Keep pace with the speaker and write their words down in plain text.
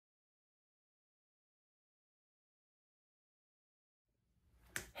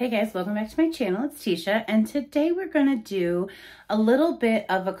Hey guys, welcome back to my channel. It's Teesha, and today we're going to do a little bit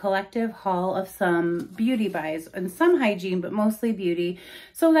of a collective haul of some beauty buys and some hygiene, but mostly beauty.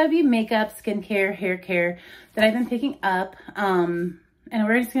 So that'd be makeup, skincare, hair care that I've been picking up. And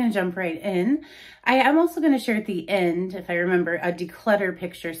we're just going to jump right in. I am also going to share at the end, if I remember, a declutter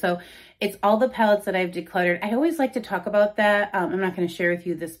picture. So it's all the palettes that I've decluttered. I always like to talk about that. I'm not going to share with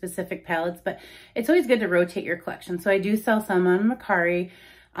you the specific palettes, but it's always good to rotate your collection. So I do sell some on Mercari,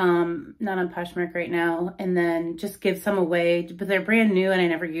 not on Poshmark right now, and then just give some away, but they're brand new and I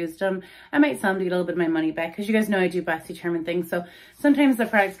never used them. I might sell them to get a little bit of my money back, because you guys know I do BoxyCharm and things, so sometimes the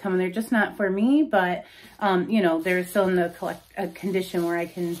products come and they're just not for me, but you know, they're still in the condition where I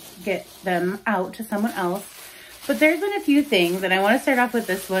can get them out to someone else. But there's been a few things, and I want to start off with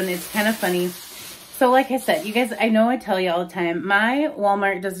this one. It's kind of funny. So like I said, you guys, I know I tell you all the time, my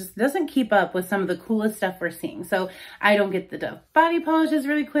Walmart doesn't keep up with some of the coolest stuff we're seeing. So I don't get the Dove body polishes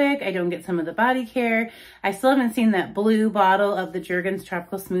really quick. I don't get some of the body care. I still haven't seen that blue bottle of the Jergens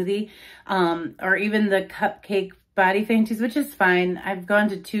Tropical Smoothie, or even the Cupcake Body Fancies, which is fine. I've gone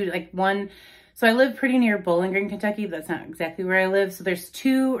to so I live pretty near Bowling Green, Kentucky, but that's not exactly where I live. So there's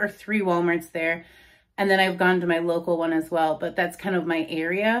 2 or 3 Walmarts there. And then I've gone to my local one as well, but that's kind of my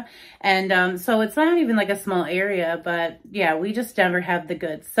area. And so it's not even like a small area, but yeah, we just never have the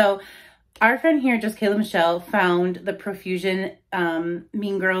goods. So our friend here, just Kayla Michelle, found the Profusion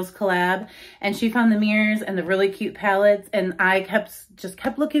Mean Girls collab, and she found the mirrors and the really cute palettes. And I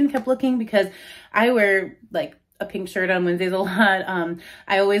kept looking because I wear like a pink shirt on Wednesdays a lot.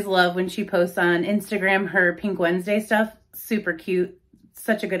 I always love when she posts on Instagram her Pink Wednesday stuff. Super cute.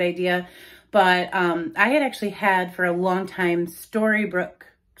 Such a good idea. But I had actually had for a long time Storybook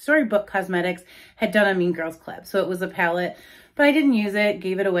Cosmetics had done a Mean Girls collab. So it was a palette, but I didn't use it,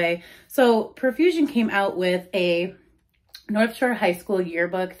 gave it away. So Profusion came out with a North Shore High School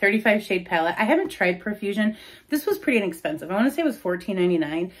yearbook 35 shade palette. I haven't tried Profusion. This was pretty inexpensive. I want to say it was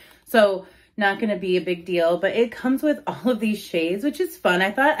 $14.99. So not going to be a big deal, but it comes with all of these shades, which is fun.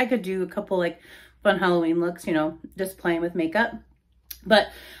 I thought I could do a couple like fun Halloween looks, you know, just playing with makeup. But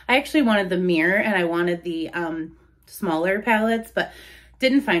I actually wanted the mirror and I wanted the smaller palettes, but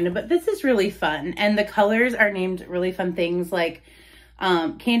didn't find them. But this is really fun. And the colors are named really fun things like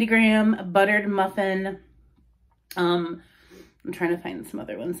Candygram, Buttered Muffin. I'm trying to find some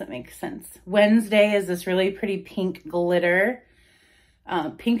other ones that make sense. Wednesday is this really pretty pink glitter.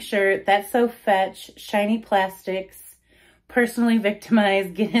 Pink shirt, That's So Fetch, Shiny Plastics, Personally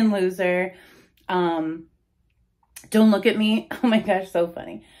Victimized, Get In Loser. Don't Look at Me. Oh my gosh, so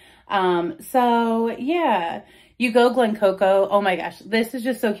funny. So yeah, You Go Glen Coco. Oh my gosh, this is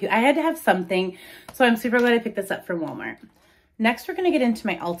just so cute. I had to have something, so I'm super glad I picked this up from Walmart. Next, we're gonna get into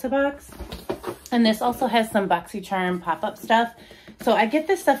my Ulta box, and this also has some BoxyCharm pop-up stuff. So I get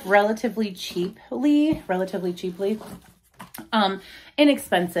this stuff relatively cheaply.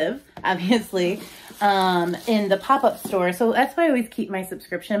 Inexpensive, obviously, in the pop-up store. So that's why I always keep my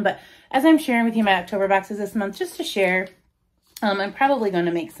subscription. But as I'm sharing with you my October boxes this month, just to share, I'm probably going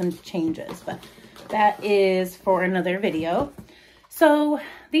to make some changes, but that is for another video. So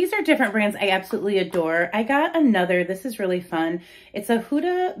these are different brands I absolutely adore. I got another, this is really fun. It's a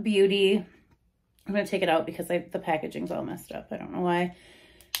Huda Beauty. I'm going to take it out because the packaging's all messed up. I don't know why.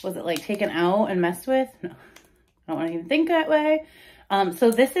 Was it like taken out and messed with? No. I don't want to even think that way.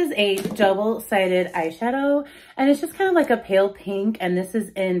 So this is a double-sided eyeshadow, and it's just kind of like a pale pink, and this is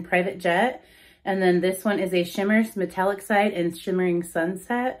in Private Jet. And then this one is a shimmer metallic side and shimmering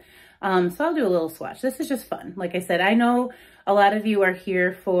sunset. So I'll do a little swatch. This is just fun. Like I said, I know a lot of you are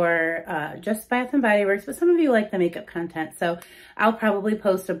here for just Bath and Body Works, but some of you like the makeup content. So I'll probably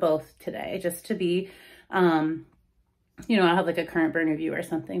post a both today just to be, you know, I'll have like a current burn review or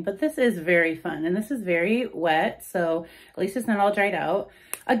something. But this is very fun, and this is very wet, so at least it's not all dried out.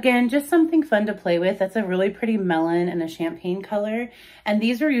 Again, just something fun to play with. That's a really pretty melon and a champagne color. And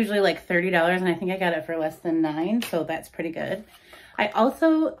these were usually like $30, and I think I got it for less than $9, so that's pretty good. I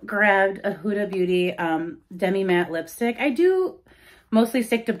also grabbed a Huda Beauty Demi Matte lipstick. I do mostly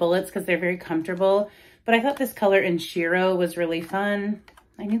stick to bullets because they're very comfortable, but I thought this color in Shiro was really fun.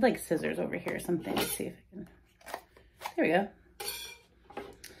 I need like scissors over here or something. Let's see if I can. There we go.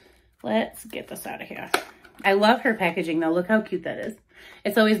 Let's get this out of here. I love her packaging though. Look how cute that is.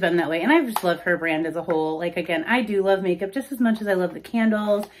 It's always been that way. And I just love her brand as a whole. Like, again, I do love makeup just as much as I love the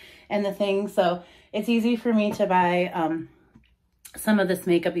candles and the things. So it's easy for me to buy some of this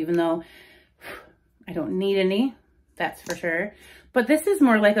makeup, even though I don't need any, that's for sure. But this is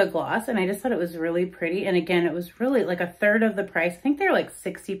more like a gloss, and I just thought it was really pretty. And again, it was really like a third of the price. I think they're like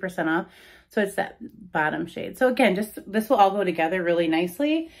 60% off. So it's that bottom shade. So again, just this will all go together really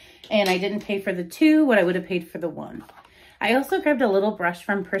nicely. And I didn't pay for the 2 what I would have paid for the 1. I also grabbed a little brush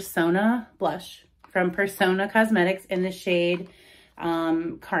from Persona blush from Persona Cosmetics in the shade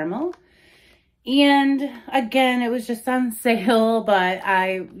Caramel. And again, it was just on sale, but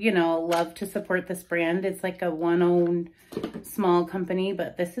I, you know, love to support this brand. It's like a one-owned small company,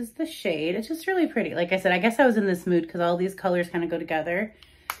 but this is the shade. It's just really pretty. Like I said, I guess I was in this mood because all these colors kind of go together.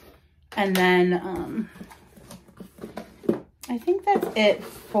 And then I think that's it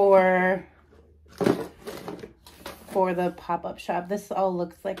for the pop-up shop. This all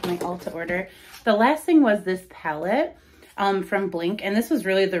looks like my Ulta order. The last thing was this palette from Blink, and this was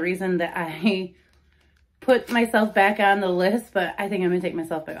really the reason that I put myself back on the list, but I think I'm gonna take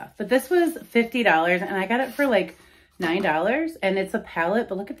myself back off. But this was $50 and I got it for like $9, and it's a palette,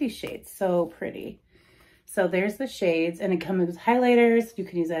 but look at these shades, so pretty. So there's the shades, and it comes with highlighters. You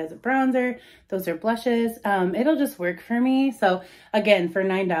can use that as a bronzer. Those are blushes. It'll just work for me. So again, for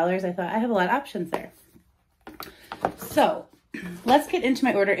 $9, I thought I have a lot of options there. So let's get into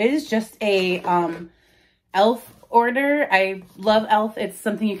my order. It is just a e.l.f. order. I love e.l.f. It's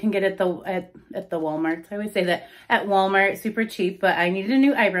something you can get at the Walmart. I always say that at Walmart, super cheap, but I needed a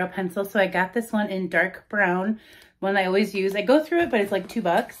new eyebrow pencil. So I got this one in dark brown, one I always use. I go through it, but it's like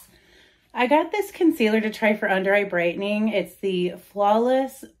 $2. I got this concealer to try for under eye brightening. It's the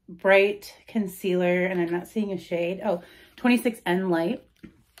Flawless Bright Concealer, and I'm not seeing a shade. Oh, 26N Light.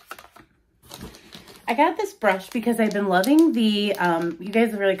 I got this brush because I've been loving the, you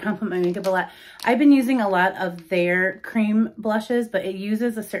guys really compliment my makeup a lot. I've been using a lot of their cream blushes, but it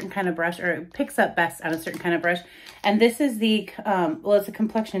uses a certain kind of brush, or it picks up best on a certain kind of brush. And this is the, well, it's a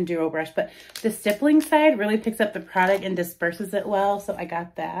complexion duo brush, but the stippling side really picks up the product and disperses it well. So I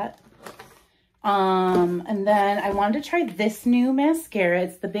got that. And then I wanted to try this new mascara.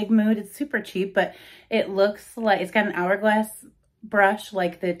 It's the Big Mood. It's super cheap, but it looks like it's got an hourglass brush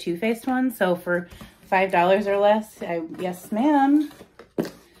like the Too Faced one. So for $5 or less, yes ma'am.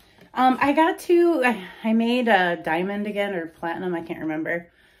 I made a diamond again, or platinum, I can't remember.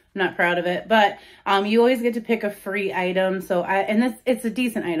 I'm not proud of it, but you always get to pick a free item. So it's a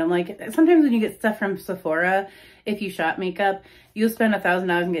decent item. Like sometimes when you get stuff from Sephora, if you shop makeup, you'll spend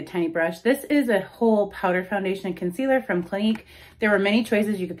 $1,000 and get a tiny brush. This is a whole powder foundation and concealer from Clinique. There were many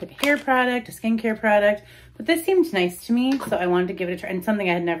choices. You could pick a hair product, a skincare product, but this seemed nice to me, so I wanted to give it a try, and something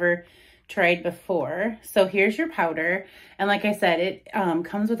I had never tried before. So here's your powder, and like I said, it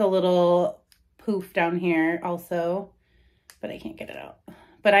comes with a little poof down here also, but I can't get it out.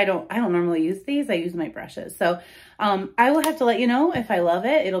 But I don't normally use these. I use my brushes. So I will have to let you know if I love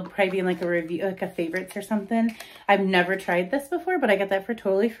it. It'll probably be in like a review, like a favorites or something. I've never tried this before, but I got that for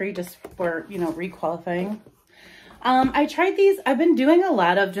totally free just for, you know, requalifying. I tried these. I've been doing a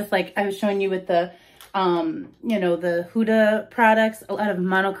lot of just like I was showing you with the, you know, the Huda products, a lot of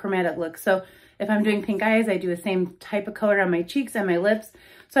monochromatic looks. So if I'm doing pink eyes, I do the same type of color on my cheeks and my lips.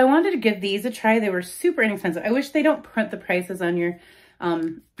 So I wanted to give these a try. They were super inexpensive. I wish they don't print the prices on your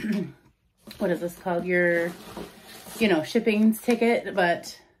what is this called? Your, you know, shipping ticket,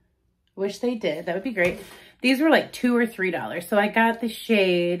 but wish they did. That would be great. These were like $2 or $3. So I got the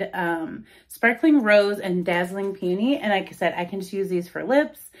shade Sparkling Rose and Dazzling Peony. And like I said, I can just use these for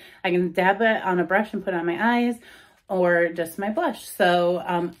lips. I can dab it on a brush and put it on my eyes, or just my blush.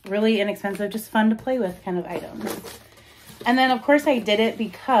 So really inexpensive, just fun to play with kind of items. And then of course I did it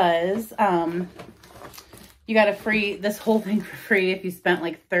because you got this whole thing for free if you spent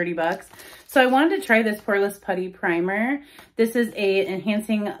like $30. So I wanted to try this Poreless Putty Primer. This is a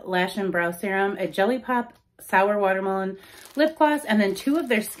enhancing lash and brow serum, a Jelly Pop Sour Watermelon lip gloss, and then 2 of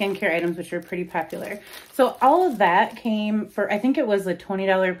their skincare items, which are pretty popular. So all of that came for, I think it was a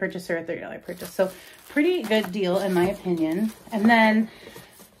 $20 purchase or a $30 purchase. So pretty good deal in my opinion. And then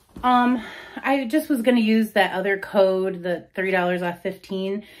I just was going to use that other code, the $3 off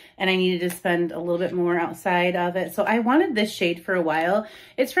 15, and I needed to spend a little bit more outside of it. So I wanted this shade for a while.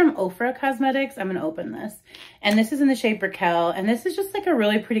 It's from Ofra Cosmetics. I'm going to open this. And this is in the shade Brickell. And this is just like a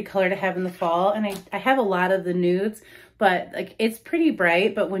really pretty color to have in the fall. And I have a lot of the nudes, but like it's pretty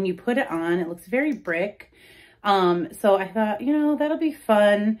bright. But when you put it on, it looks very brick. So I thought, you know, that'll be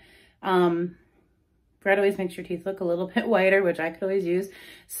fun. Red always makes your teeth look a little bit whiter, which I could always use.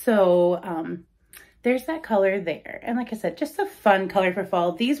 So there's that color there. And like I said, just a fun color for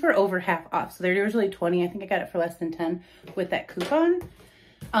fall. These were over half off, so they're usually 20. I think I got it for less than 10 with that coupon.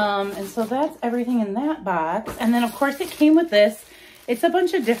 And so that's everything in that box. And then of course it came with this. It's a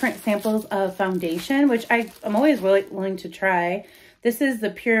bunch of different samples of foundation, which I'm always willing to try. This is the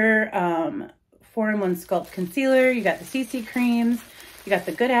Pure 4-in-1 Sculpt Concealer. You got the CC creams. You got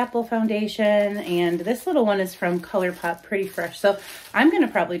the Good Apple foundation, and this little one is from ColourPop, pretty fresh. So I'm gonna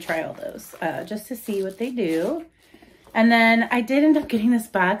probably try all those just to see what they do. And then I did end up getting this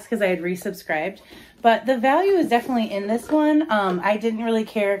box because I had resubscribed, but the value is definitely in this one. I didn't really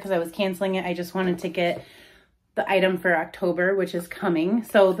care because I was canceling it. I just wanted to get the item for October, which is coming.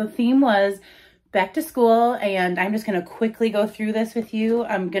 So the theme was back to school, and I'm just gonna quickly go through this with you.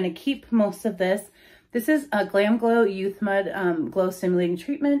 I'm gonna keep most of this. This is a Glam Glow Youth Mud Glow Stimulating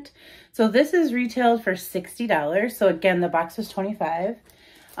Treatment. So this is retailed for $60. So again, the box was $25.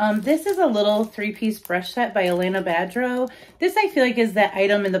 This is a little 3-piece brush set by Elena Badro. This I feel like is that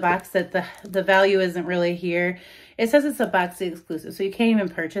item in the box that the value isn't really here. It says it's a box exclusive, so you can't even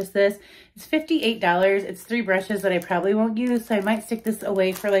purchase this. It's $58. It's 3 brushes that I probably won't use, so I might stick this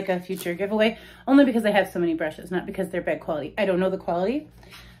away for like a future giveaway, only because I have so many brushes, not because they're bad quality. I don't know the quality.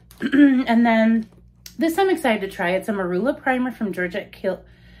 And then this I'm excited to try. It's a Marula primer from Georgette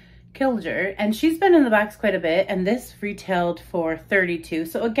Kilger, and she's been in the box quite a bit, and this retailed for $32.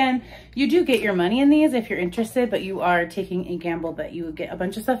 So again, you do get your money in these if you're interested, but you are taking a gamble that you would get a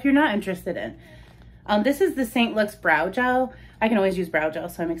bunch of stuff you're not interested in. This is the St. Luxe Brow Gel. I can always use brow gel,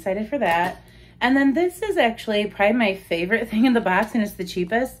 so I'm excited for that. And then this is actually probably my favorite thing in the box, and it's the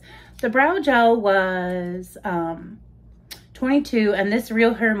cheapest. The brow gel was $22, and this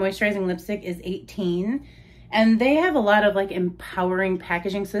Real Her Moisturizing Lipstick is $18. And they have a lot of like empowering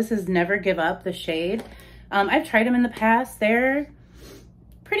packaging, so this is Never Give Up, the shade. I've tried them in the past. They're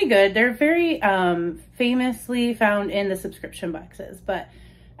pretty good. They're very famously found in the subscription boxes, but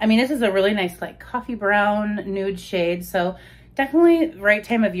I mean, this is a really nice like coffee brown nude shade, so definitely right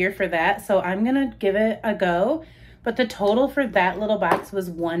time of year for that. So I'm gonna give it a go. But the total for that little box was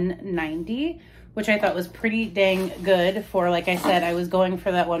 $190, which I thought was pretty dang good for, like I said, I was going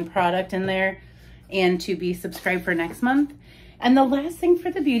for that one product in there and to be subscribed for next month. And the last thing for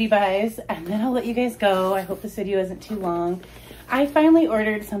the beauty buys, and then I'll let you guys go. I hope this video isn't too long. I finally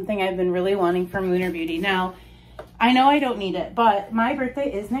ordered something I've been really wanting from Lunar Beauty. Now, I know I don't need it, but my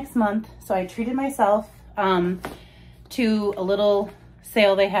birthday is next month, so I treated myself to a little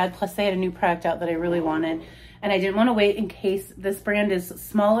sale they had, plus they had a new product out that I really wanted, and I didn't want to wait in case this brand is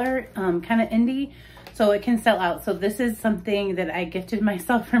smaller, kind of indie, so it can sell out. So this is something that I gifted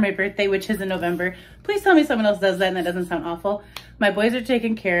myself for my birthday, which is in November. Please tell me someone else does that and that doesn't sound awful. My boys are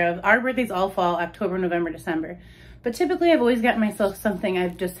taken care of. Our birthdays all fall October, November, December. But typically I've always gotten myself something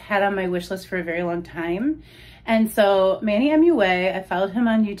I've just had on my wish list for a very long time. And so Manny MUA, I followed him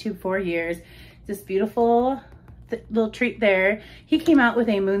on YouTube for years. This beautiful little treat there. He came out with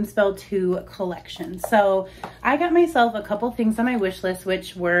a Moonspell 2 collection. So I got myself a couple things on my wish list,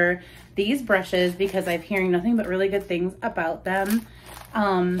 which were these brushes, because I'm hearing nothing but really good things about them.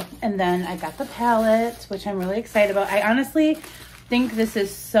 And then I got the palette, which I'm really excited about. I honestly think this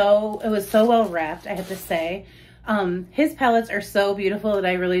is it was so well wrapped, I have to say. His palettes are so beautiful that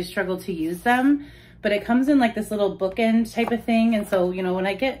I really struggle to use them, but it comes in like this little bookend type of thing. And so, you know, when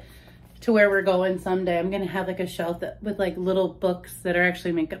I get to where we're going someday, I'm gonna have like a shelf with like little books that are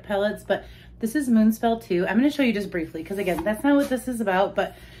actually makeup palettes. But this is Moonspell 2. I'm gonna show you just briefly, because again, that's not what this is about,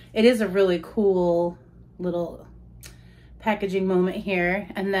 but it is a really cool little packaging moment here.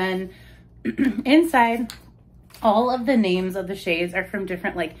 And then inside, all of the names of the shades are from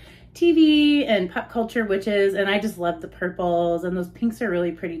different like TV and pop culture witches, and I just love the purples, and those pinks are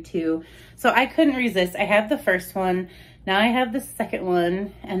really pretty too. So I couldn't resist. I have the first one, now I have the second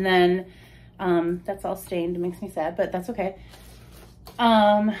one, and then that's all stained. It makes me sad, but that's okay.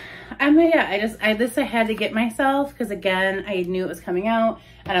 This I had to get myself, because again, I knew it was coming out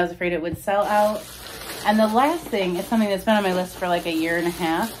and I was afraid it would sell out. And the last thing is something that's been on my list for like a year and a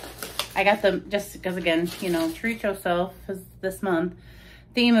half. I got them just because, again, you know, treat yourself is this month.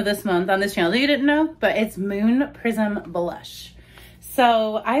 Theme of this month on this channel that you didn't know, but it's Moon Prism Blush.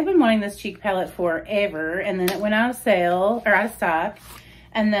 So I've been wanting this cheek palette forever, and then it went out of sale, or out of stock,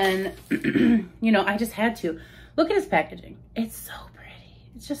 and then, you know, I just had to. Look at this packaging. It's so pretty.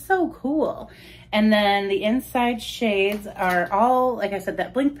 It's just so cool. And then the inside shades are all, like I said,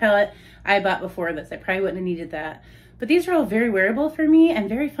 that Blink palette I bought before this. I probably wouldn't have needed that. But these are all very wearable for me and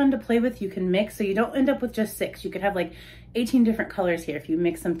very fun to play with. You can mix, so you don't end up with just 6. You could have like 18 different colors here if you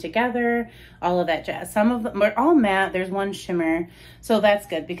mix them together, all of that jazz. Some of them are all matte. There's one shimmer, so that's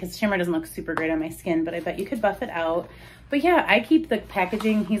good because shimmer doesn't look super great on my skin, but I bet you could buff it out. But yeah, I keep the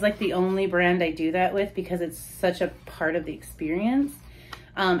packaging. He's like the only brand I do that with because it's such a part of the experience.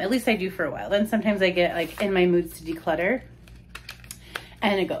 At least I do for a while. Then sometimes I get like in my moods to declutter.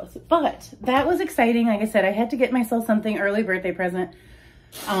 And it goes. But that was exciting. Like I said, I had to get myself something early birthday present.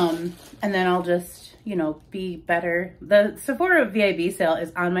 And then I'll just you know, be better. The Sephora VIB sale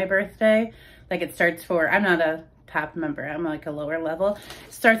is on my birthday. Like it starts for, I'm not a top member, I'm like a lower level.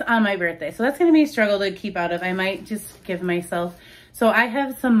 It starts on my birthday. So that's gonna be a struggle to keep out of. I might just give myself, so I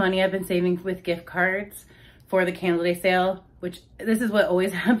have some money I've been saving with gift cards for the candle day sale, which this is what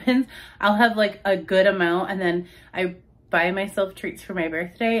always happens. I'll have like a good amount and then I buy myself treats for my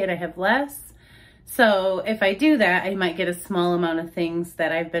birthday and I have less. So if I do that, I might get a small amount of things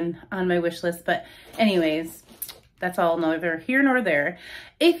that I've been on my wish list. But anyways, that's all neither here nor there.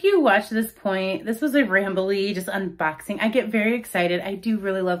 If you watch this point, this was a rambly, just unboxing. I get very excited. I do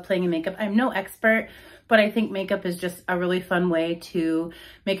really love playing in makeup. I'm no expert, but I think makeup is just a really fun way to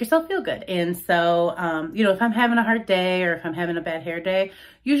make yourself feel good. And so, you know, if I'm having a hard day or if I'm having a bad hair day,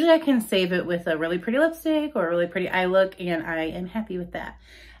 usually I can save it with a really pretty lipstick or a really pretty eye look, and I am happy with that.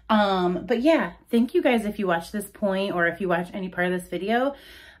 But yeah, thank you guys if you watch this point or if you watch any part of this video.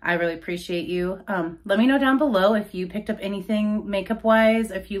 I really appreciate you. Let me know down below if you picked up anything makeup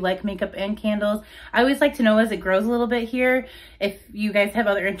wise, if you like makeup and candles. I always like to know as it grows a little bit here, if you guys have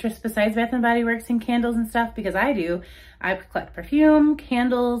other interests besides Bath and Body Works and candles and stuff, because I do. I collect perfume,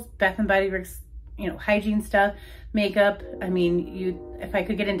 candles, Bath and Body Works, you know, hygiene stuff, makeup. I mean, if I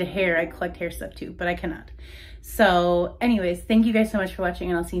could get into hair, I'd collect hair stuff too, but I cannot. So anyways, thank you guys so much for watching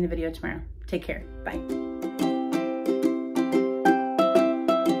and I'll see you in the video tomorrow. Take care. Bye.